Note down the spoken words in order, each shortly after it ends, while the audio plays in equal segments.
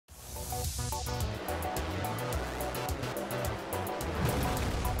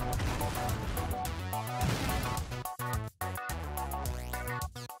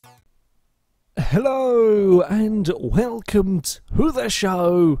Hello and welcome to the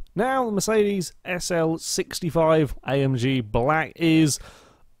show. Now the Mercedes SL65 AMG Black is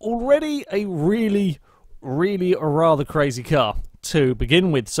already a really rather crazy car to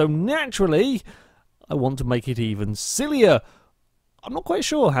begin with, so naturally I want to make it even sillier. I'm not quite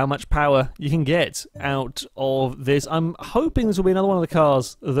sure how much power you can get out of this. I'm hoping this will be another one of the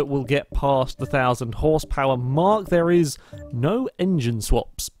cars that will get past the 1,000 horsepower mark. There is no engine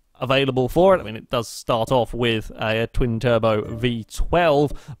swaps available for it. I mean, it does start off with a twin-turbo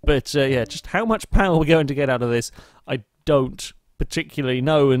V12, but yeah, just how much power we're going to get out of this, I don't particularly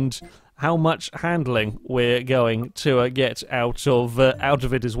know, and how much handling we're going to get out of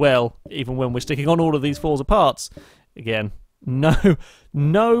it as well, even when we're sticking on all of these Forza parts. Again, no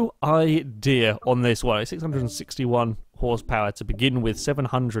idea on this one. 661 horsepower to begin with,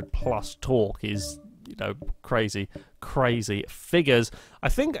 700 plus torque is, you know, crazy figures. I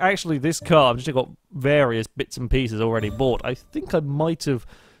think actually this car, I've just got various bits and pieces already bought. I think I might have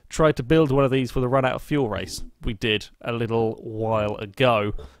tried to build one of these for the run out of fuel race we did a little while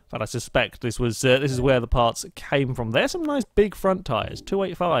ago, but I suspect this is where the parts came from. There's some nice big front tyres,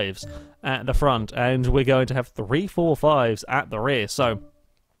 285s at the front, and we're going to have 345s at the rear, so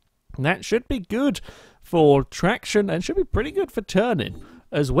that should be good for traction and should be pretty good for turning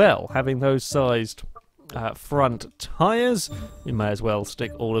as well, having those sized front tyres. You may as well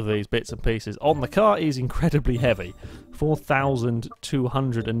stick all of these bits and pieces on. The car is incredibly heavy,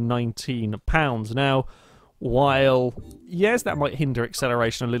 4,219 pounds. Now, while yes, that might hinder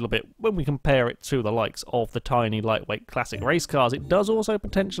acceleration a little bit when we compare it to the likes of the tiny lightweight classic race cars, it does also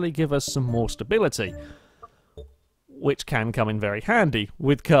potentially give us some more stability, which can come in very handy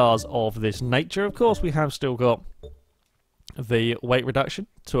with cars of this nature. Of course, we have still got the weight reduction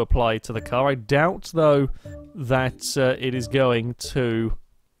to apply to the car. I doubt, though, that it is going to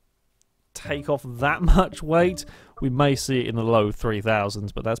take off that much weight. We may see it in the low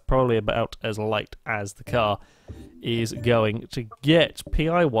 3,000s, but that's probably about as light as the car is going to get.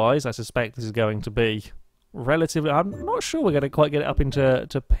 PI-wise, I suspect this is going to be relatively... I'm not sure we're going to quite get it up into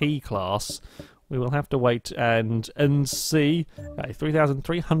P-class. We will have to wait and see. Okay,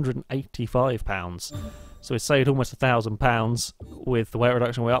 3,385 pounds. So we saved almost £1,000 with the weight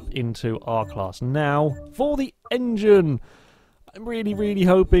reduction. We're up into R-Class now. For the engine, I'm really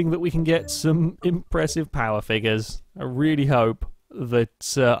hoping that we can get some impressive power figures. I really hope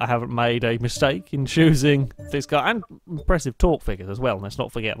that I haven't made a mistake in choosing this car, and impressive torque figures as well. Let's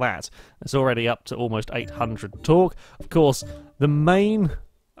not forget that. It's already up to almost 800 torque. Of course, the main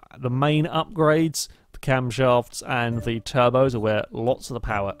upgrades, the camshafts and the turbos, are where lots of the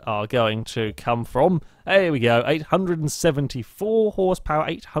power are going to come from. There we go, 874 horsepower,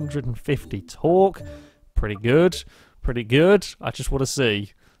 850 torque. Pretty good. I just want to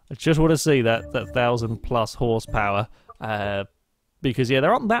see that 1,000 plus horsepower, because yeah,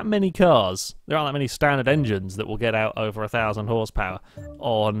 there aren't that many cars, there aren't that many standard engines that will get out over 1,000 horsepower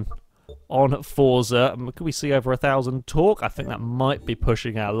on Forza. Could we see over 1,000 torque? I think that might be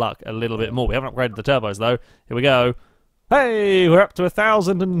pushing our luck a little bit more. We haven't upgraded the turbos though. Here we go. Hey, we're up to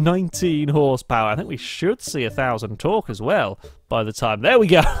 1,019 horsepower. I think we should see 1,000 torque as well by the time. There we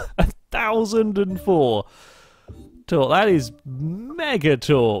go. 1,004 torque. That is mega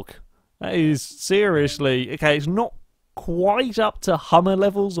torque. That is seriously... Okay, it's not quite up to Hummer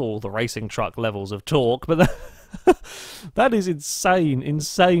levels or the racing truck levels of torque, but that is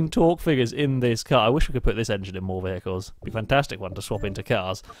insane torque figures in this car. I wish we could put this engine in more vehicles. It'd be a fantastic one to swap into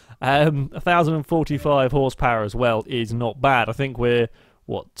cars. 1,045 horsepower as well is not bad. I think we're,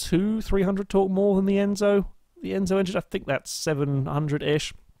 what, 200-300 torque more than the Enzo? The Enzo engine, I think that's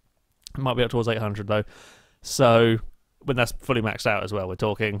 700-ish. It might be up towards 800 though. So, when that's fully maxed out as well, we're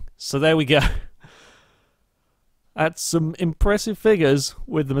talking. So there we go. That's some impressive figures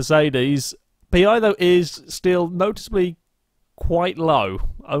with the Mercedes. PI, though, is still noticeably quite low,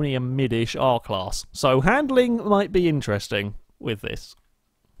 only a mid-ish R-Class. So handling might be interesting with this.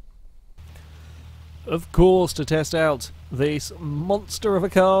 Of course, to test out this monster of a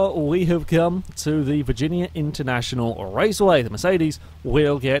car, we have come to the Virginia International Raceway. The Mercedes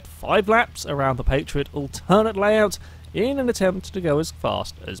will get 5 laps around the Patriot alternate layout in an attempt to go as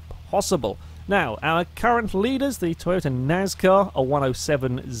fast as possible. Now, our current leaders, the Toyota NASCAR, a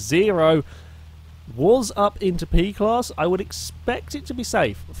 107.0, was up into P-Class. I would expect it to be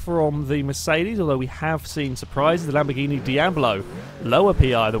safe from the Mercedes, although we have seen surprises. The Lamborghini Diablo, lower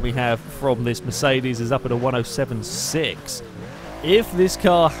PI than we have from this Mercedes, is up at a 107.6. If this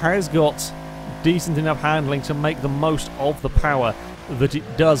car has got decent enough handling to make the most of the power that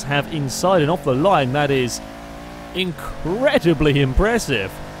it does have inside and off the line, that is incredibly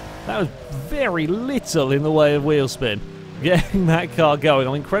impressive. That was very little in the way of wheel spin. Getting that car going.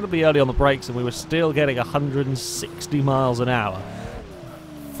 I'm incredibly early on the brakes and we were still getting 160 miles an hour.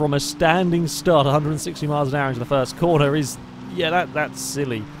 From a standing start, 160 miles an hour into the first corner is, yeah, that's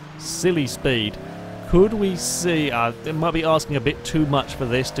silly. Silly speed. Could we see, it might be asking a bit too much for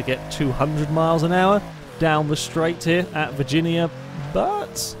this to get 200 miles an hour down the straight here at Virginia,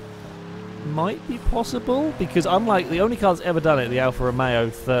 but might be possible, because unlike the only car that's ever done it, the Alfa Romeo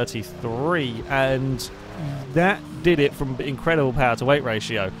 33, and that did it from incredible power to weight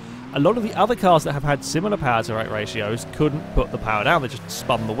ratio. A lot of the other cars that have had similar power to weight ratios couldn't put the power down, they just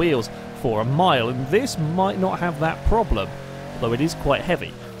spun the wheels for a mile, and this might not have that problem, although it is quite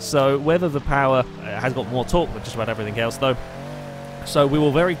heavy. So whether the power has got more torque than just about everything else though, so we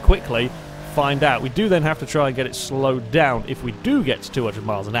will very quickly find out. We do then have to try and get it slowed down if we do get to 200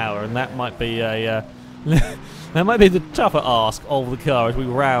 miles an hour, and that might be a that might be the tougher ask of the car as we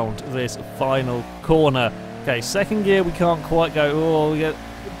round this final corner. Okay, second gear we can't quite go. Oh, we get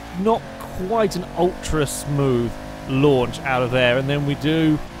not quite an ultra smooth launch out of there, and then we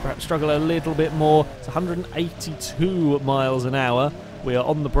do perhaps struggle a little bit more. It's 182 miles an hour. We are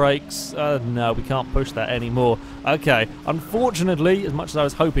on the brakes. No, we can't push that anymore. Okay, unfortunately, as much as I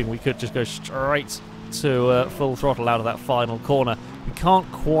was hoping we could just go straight to full throttle out of that final corner, we can't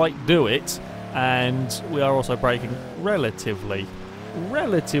quite do it, and we are also braking relatively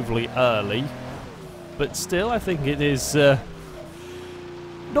early, but still I think it is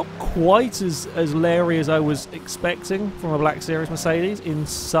not quite as leery as I was expecting from a Black Series Mercedes in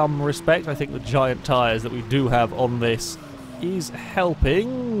some respect. I think the giant tyres that we do have on this is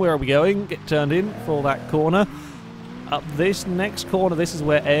helping. Where are we going? Get turned in for that corner. Up this next corner, this is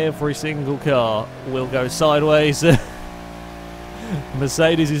where every single car will go sideways.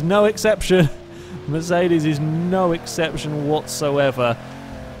 Mercedes is no exception. Mercedes is no exception whatsoever.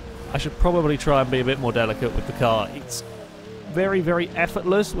 I should probably try and be a bit more delicate with the car. It's very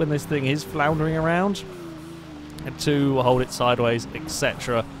effortless when this thing is floundering around to hold it sideways,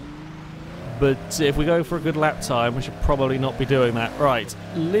 etc. But if we go for a good lap time, we should probably not be doing that. Right,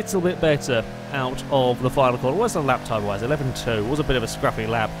 little bit better out of the final corner. What's the lap time wise? 11.2. Was a bit of a scrappy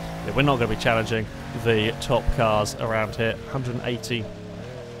lap. Yeah, we're not going to be challenging the top cars around here. 180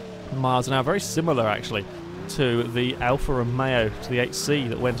 miles an hour. Very similar, actually, to the Alfa Romeo, to the 8C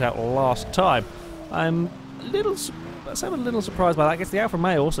that went out last time. I'm a little surprised by that. I guess the Alfa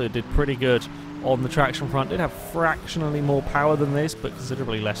Romeo also did pretty good on the traction front. Did have fractionally more power than this, but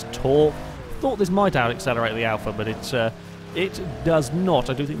considerably less torque. Thought this might out-accelerate the Alfa, but it does not.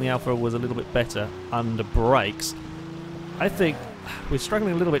 I do think the Alfa was a little bit better under brakes. I think we're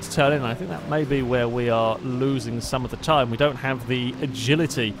struggling a little bit to turn in, and I think that may be where we are losing some of the time. We don't have the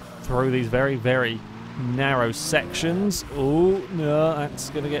agility through these very narrow sections. Oh, no,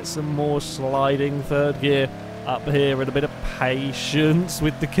 that's going to get some more sliding. Third gear up here, and a bit of patience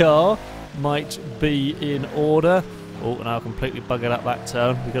with the car might be in order. Oh, and I'll completely buggered up that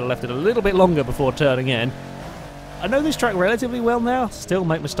turn. We could have left it a little bit longer before turning in. I know this track relatively well now. Still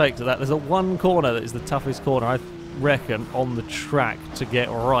make mistakes at that. There's a one corner that is the toughest corner, I reckon, on the track to get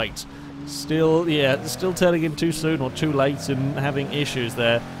right. Still, yeah, still turning in too soon or too late and having issues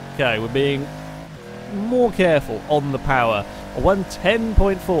there. Okay, we're being more careful on the power. A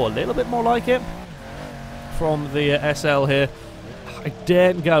 110.4, a little bit more like it from the SL here. I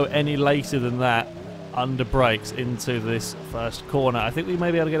daren't go any later than that under brakes into this first corner. I think we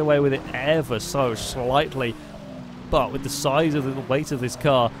may be able to get away with it ever so slightly, but with the size of the weight of this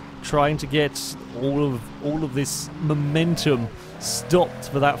car, trying to get all of this momentum stopped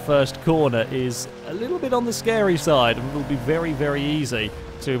for that first corner is a little bit on the scary side, and will be very easy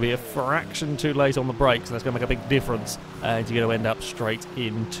to be a fraction too late on the brakes, and that's going to make a big difference, and you're going to end up straight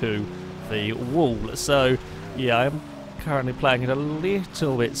into the wall. So yeah, I'm currently playing it a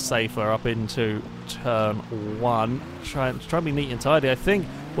little bit safer up into turn one. Try and be neat and tidy. I think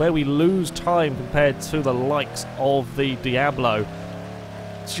where we lose time compared to the likes of the Diablo,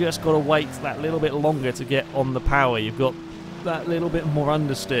 just got to wait that little bit longer to get on the power. You've got that little bit more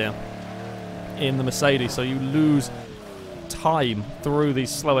understeer in the Mercedes, so you lose time through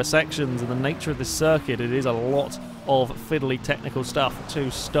these slower sections, and the nature of this circuit, it is a lot of fiddly technical stuff to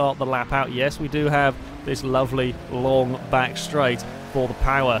start the lap out. Yes, we do have this lovely long back straight for the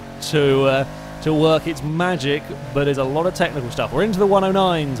power to work its magic, but there's a lot of technical stuff. We're into the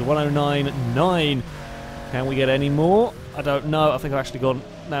 109s, 109.9. Can we get any more? I don't know. I think I've actually gone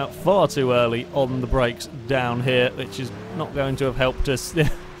now far too early on the brakes down here, which is not going to have helped us.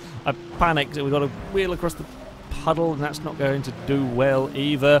 I panicked. We've got to wheel across the puddle, and that's not going to do well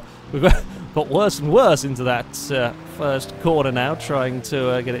either. We've got worse and worse into that first corner now, trying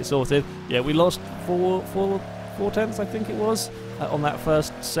to get it sorted. Yeah, we lost four tenths, I think it was, on that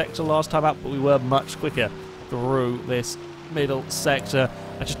first sector last time out, but we were much quicker through this middle sector.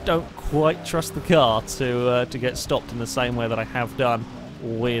 I just don't quite trust the car to get stopped in the same way that I have done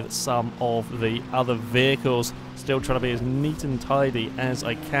with some of the other vehicles. Still trying to be as neat and tidy as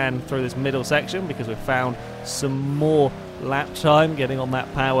I can through this middle section, because we've found some more lap time getting on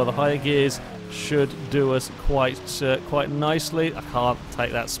that power. The higher gears should do us quite nicely. I can't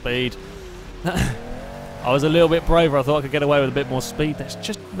take that speed. I was a little bit braver. I thought I could get away with a bit more speed. There's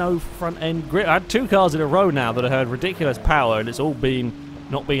just no front end grip. I had two cars in a row now that have had ridiculous power, and it's all been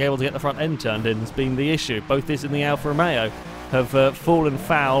not being able to get the front end turned in has been the issue. Both this and the Alfa Romeo have fallen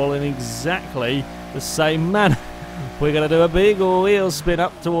foul in exactly the same manner. We're going to do a big wheel spin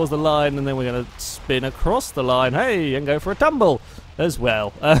up towards the line, and then we're going to spin across the line, hey, and go for a tumble as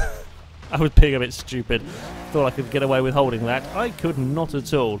well. I was being a bit stupid. Thought I could get away with holding that. I could not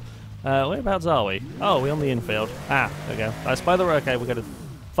at all. Whereabouts are we? Oh, we're on the infield. Ah, there we go. That's by the road. Okay, we're going to...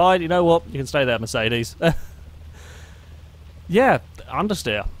 Fine, you know what? You can stay there, Mercedes. Yeah,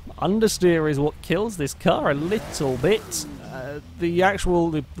 understeer. Understeer is what kills this car a little bit.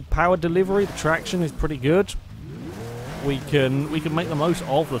 The power delivery, the traction is pretty good. We can make the most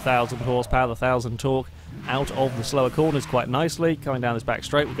of the 1,000 horsepower, the 1,000 torque out of the slower corners quite nicely. Coming down this back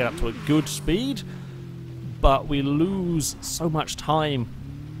straight, we get up to a good speed, but we lose so much time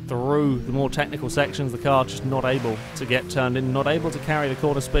through the more technical sections. The car just not able to get turned in, not able to carry the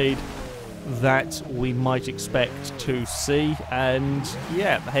corner speed that we might expect to see, and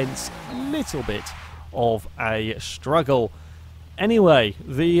yeah, hence a little bit of a struggle. Anyway,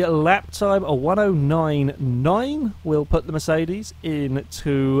 the lap time of 109.9 will put the Mercedes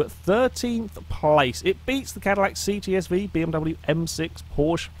into 13th place. It beats the Cadillac CT-SV, BMW M6,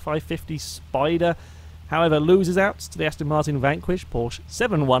 Porsche 550 Spider. However, loses out to the Aston Martin Vanquish, Porsche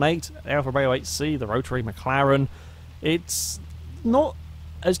 718, Alfa Romeo 8C, the rotary McLaren. It's not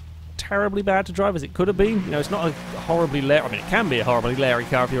as terribly bad to drive as it could have been. You know, it's not a horribly Larry. I mean, it can be a horribly Larry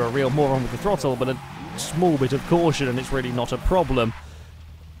car if you're a real moron with the throttle, but a small bit of caution and it's really not a problem.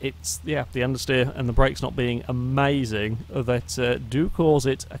 It's, yeah, the understeer and the brakes not being amazing that do cause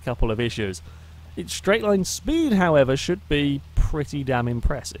it a couple of issues. Its straight line speed, however, should be pretty damn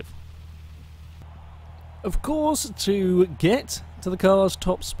impressive. Of course, to get to the car's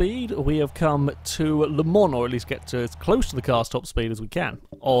top speed, we have come to Le Mans, or at least get to as close to the car's top speed as we can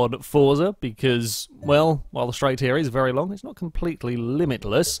on Forza, because, well, while the straight here is very long, it's not completely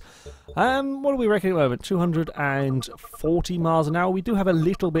limitless. What do we reckon at the moment? 240 miles an hour. We do have a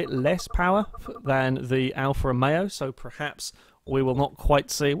little bit less power than the Alfa Romeo, so perhaps we will not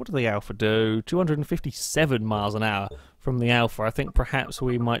quite see. What did the Alfa do? 257 miles an hour from the Alfa. I think perhaps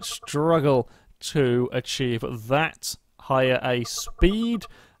we might struggle to achieve that higher a speed,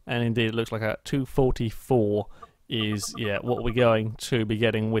 and indeed it looks like a 244 is, yeah, what we're going to be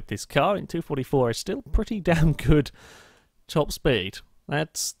getting with this car. And 244 is still pretty damn good top speed.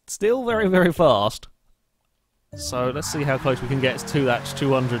 That's still very, very fast. So let's see how close we can get to that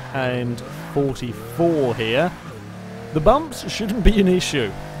 244 here. The bumps shouldn't be an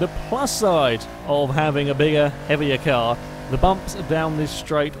issue. The plus side of having a bigger, heavier car, the bumps down this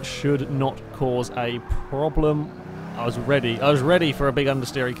straight should not cause a problem. I was ready for a big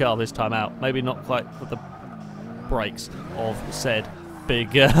understeery car this time out. Maybe not quite with the brakes of said big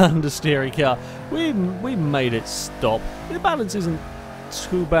understeery car. We made it stop. The balance isn't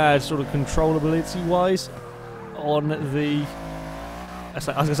too bad, sort of controllability-wise, on the... I was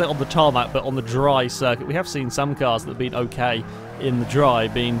going to say on the tarmac, but on the dry circuit. We have seen some cars that have been okay in the dry,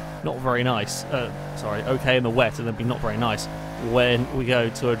 being not very nice. Sorry, okay in the wet, and then be not very nice when we go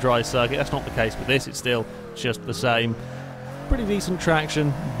to a dry circuit. That's not the case with this. It's still just the same. Pretty decent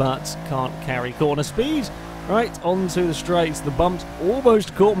traction, but can't carry corner speed. Right, onto the straights. The bumps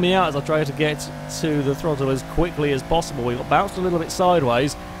almost caught me out as I tried to get to the throttle as quickly as possible. We got bounced a little bit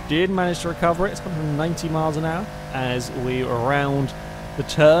sideways. Did manage to recover it. It's 190 miles an hour as we round the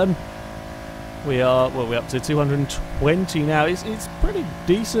turn. We're up to 220 now. It's pretty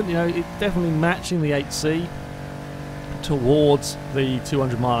decent, you know. It's definitely matching the 8C towards the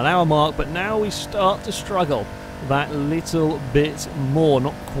 200 mile an hour mark, but now we start to struggle that little bit more,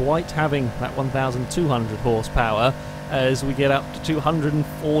 not quite having that 1,200 horsepower as we get up to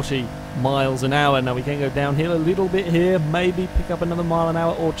 240 miles an hour. Now we can go downhill a little bit here, maybe pick up another mile an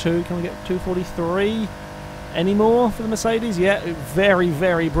hour or two. Can we get 243 anymore for the Mercedes? Yeah, it very,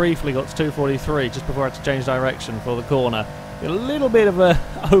 very briefly got to 243 just before I had to change direction for the corner. A little bit of a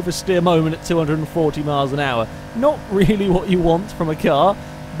oversteer moment at 240 miles an hour. Not really what you want from a car,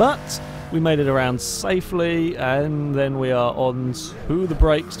 but We made it around safely, and then we are on to the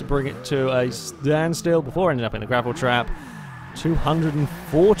brakes to bring it to a standstill before ending up in the gravel trap.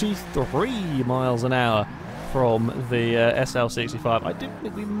 243 miles an hour from the SL65. I did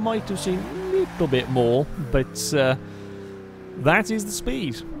think we might have seen a little bit more, but that is the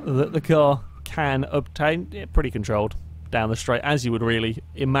speed that the car can obtain. Yeah, pretty controlled down the straight, as you would really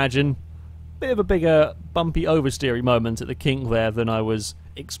imagine. Bit of a bigger bumpy oversteery moment at the kink there than I was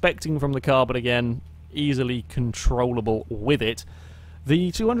expecting from the car, but again, easily controllable with it.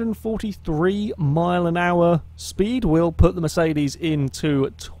 The 243 mile an hour speed will put the Mercedes into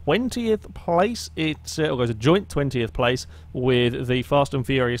 20th place. It goes a joint 20th place with the Fast and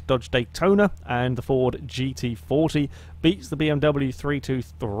Furious Dodge Daytona, and the Ford GT40 beats the BMW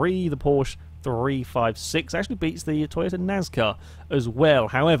 323, the Porsche 356, actually beats the Toyota NASCAR as well.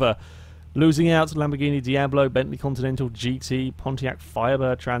 However, losing out to Lamborghini Diablo, Bentley Continental GT, Pontiac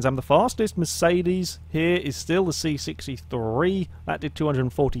Firebird, Trans Am. The fastest Mercedes here is still the C63. That did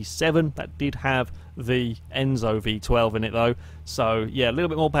 247. That did have the Enzo V12 in it though. So yeah, a little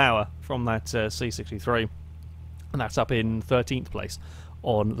bit more power from that C63. And that's up in 13th place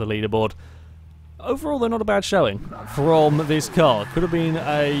on the leaderboard. Overall, they're not a bad showing from this car. Could have been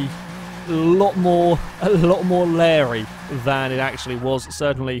a lot more Larry than it actually was.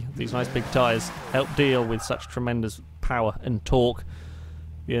 Certainly these nice big tyres help deal with such tremendous power and torque.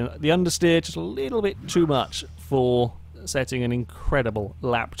 You know, the understeer just a little bit too much for setting an incredible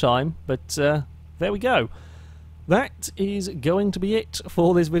lap time, but there we go. That is going to be it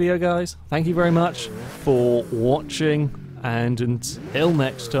for this video, guys. Thank you very much for watching, and until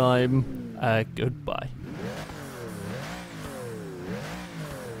next time, goodbye.